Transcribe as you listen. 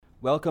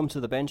Welcome to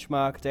the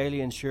Benchmark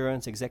Daily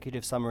Insurance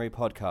Executive Summary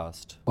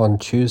Podcast. On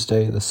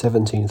Tuesday, the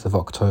 17th of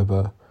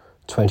October,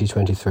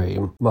 2023,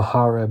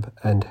 Mahareb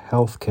and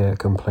Healthcare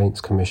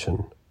Complaints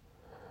Commission,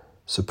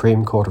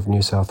 Supreme Court of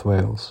New South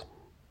Wales.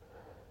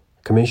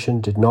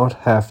 Commission did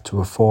not have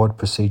to afford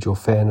procedural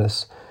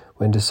fairness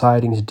when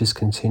deciding to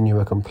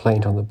discontinue a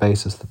complaint on the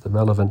basis that the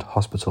relevant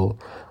hospital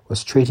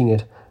was treating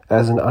it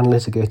as an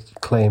unlitigated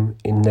claim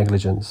in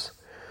negligence.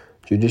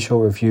 Judicial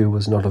review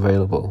was not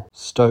available.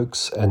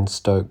 Stokes and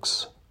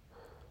Stokes,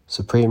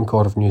 Supreme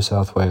Court of New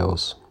South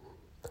Wales.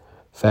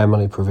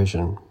 Family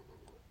provision.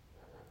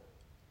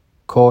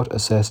 Court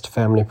assessed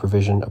family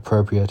provision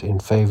appropriate in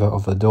favour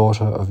of the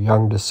daughter of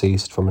young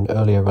deceased from an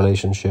earlier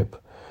relationship,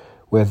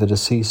 where the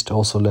deceased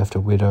also left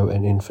a widow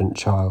and infant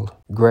child.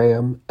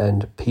 Graham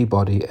and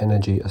Peabody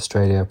Energy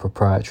Australia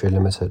Proprietary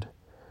Limited.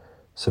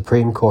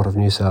 Supreme Court of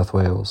New South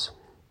Wales.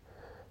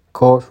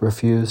 Court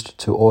refused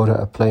to order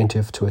a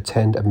plaintiff to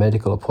attend a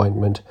medical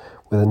appointment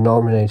with a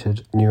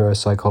nominated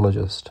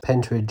neuropsychologist.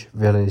 Pentridge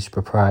Village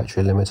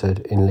Proprietary Limited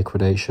in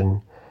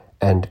liquidation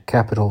and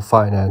Capital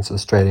Finance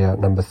Australia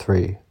No.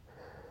 3.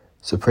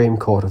 Supreme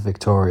Court of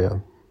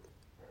Victoria.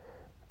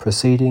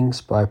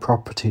 Proceedings by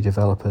property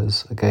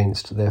developers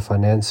against their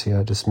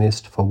financier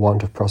dismissed for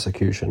want of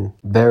prosecution.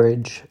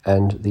 Berridge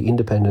and the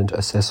Independent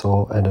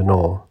Assessor and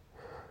Anor.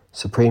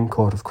 Supreme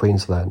Court of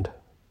Queensland.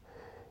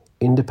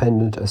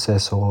 Independent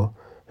assessor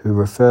who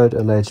referred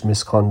alleged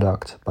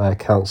misconduct by a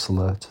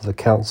councillor to the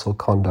Council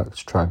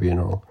Conduct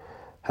Tribunal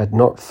had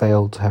not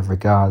failed to have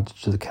regard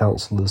to the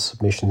councillor's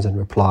submissions and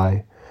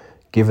reply,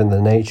 given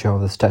the nature of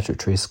the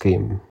statutory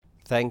scheme.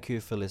 Thank you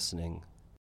for listening.